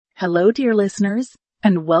Hello, dear listeners,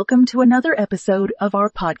 and welcome to another episode of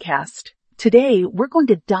our podcast. Today, we're going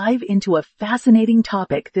to dive into a fascinating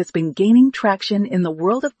topic that's been gaining traction in the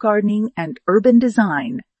world of gardening and urban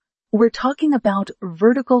design. We're talking about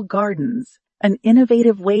vertical gardens, an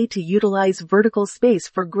innovative way to utilize vertical space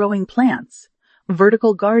for growing plants.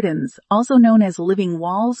 Vertical gardens, also known as living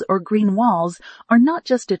walls or green walls, are not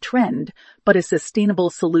just a trend, but a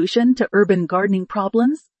sustainable solution to urban gardening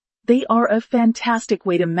problems. They are a fantastic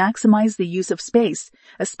way to maximize the use of space,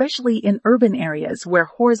 especially in urban areas where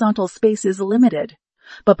horizontal space is limited.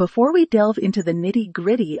 But before we delve into the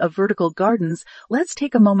nitty-gritty of vertical gardens, let's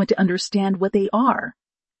take a moment to understand what they are.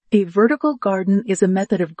 A vertical garden is a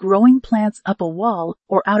method of growing plants up a wall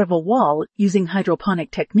or out of a wall using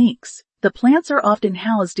hydroponic techniques. The plants are often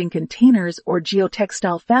housed in containers or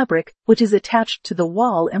geotextile fabric, which is attached to the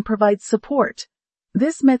wall and provides support.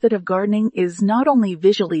 This method of gardening is not only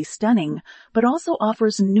visually stunning, but also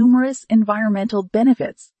offers numerous environmental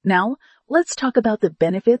benefits. Now, let's talk about the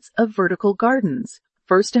benefits of vertical gardens.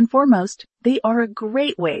 First and foremost, they are a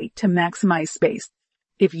great way to maximize space.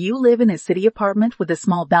 If you live in a city apartment with a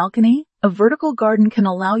small balcony, a vertical garden can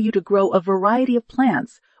allow you to grow a variety of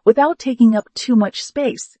plants without taking up too much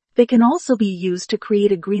space. They can also be used to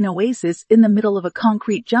create a green oasis in the middle of a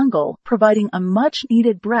concrete jungle, providing a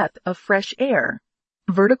much-needed breath of fresh air.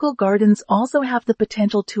 Vertical gardens also have the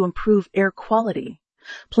potential to improve air quality.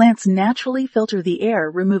 Plants naturally filter the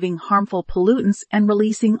air, removing harmful pollutants and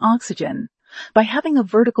releasing oxygen. By having a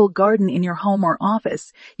vertical garden in your home or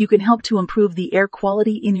office, you can help to improve the air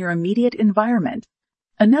quality in your immediate environment.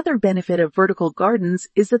 Another benefit of vertical gardens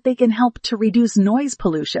is that they can help to reduce noise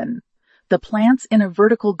pollution. The plants in a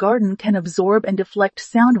vertical garden can absorb and deflect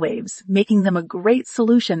sound waves, making them a great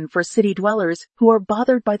solution for city dwellers who are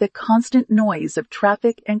bothered by the constant noise of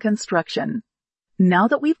traffic and construction. Now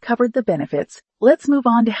that we've covered the benefits, let's move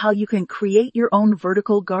on to how you can create your own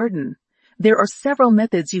vertical garden. There are several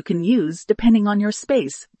methods you can use depending on your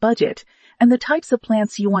space, budget, and the types of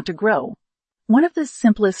plants you want to grow. One of the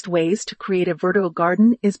simplest ways to create a vertical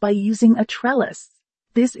garden is by using a trellis.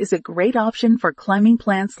 This is a great option for climbing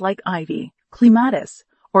plants like ivy, clematis,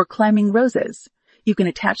 or climbing roses. You can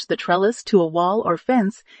attach the trellis to a wall or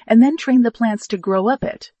fence and then train the plants to grow up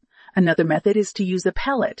it. Another method is to use a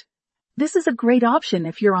pallet. This is a great option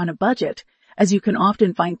if you're on a budget, as you can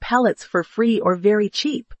often find pallets for free or very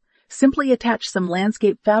cheap. Simply attach some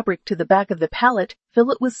landscape fabric to the back of the pallet,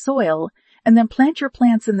 fill it with soil, and then plant your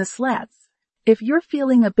plants in the slats. If you're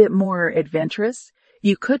feeling a bit more adventurous,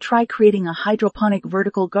 you could try creating a hydroponic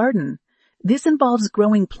vertical garden. This involves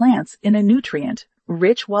growing plants in a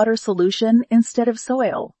nutrient-rich water solution instead of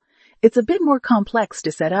soil. It's a bit more complex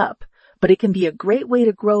to set up, but it can be a great way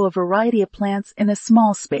to grow a variety of plants in a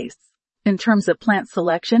small space. In terms of plant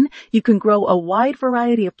selection, you can grow a wide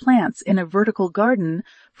variety of plants in a vertical garden,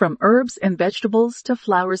 from herbs and vegetables to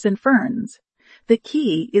flowers and ferns. The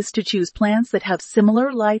key is to choose plants that have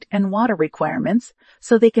similar light and water requirements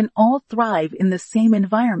so they can all thrive in the same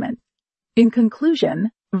environment. In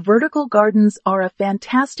conclusion, vertical gardens are a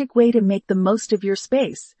fantastic way to make the most of your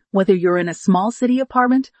space, whether you're in a small city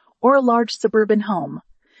apartment or a large suburban home.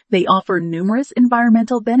 They offer numerous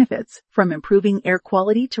environmental benefits, from improving air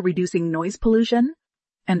quality to reducing noise pollution.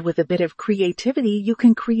 And with a bit of creativity, you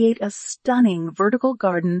can create a stunning vertical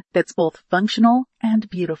garden that's both functional and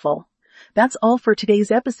beautiful. That's all for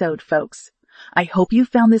today's episode, folks. I hope you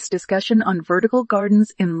found this discussion on vertical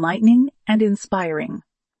gardens enlightening and inspiring.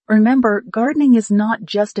 Remember, gardening is not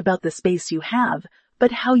just about the space you have,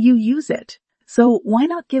 but how you use it. So why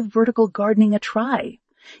not give vertical gardening a try?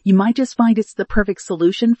 You might just find it's the perfect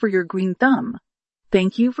solution for your green thumb.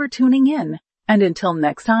 Thank you for tuning in, and until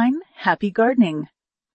next time, happy gardening.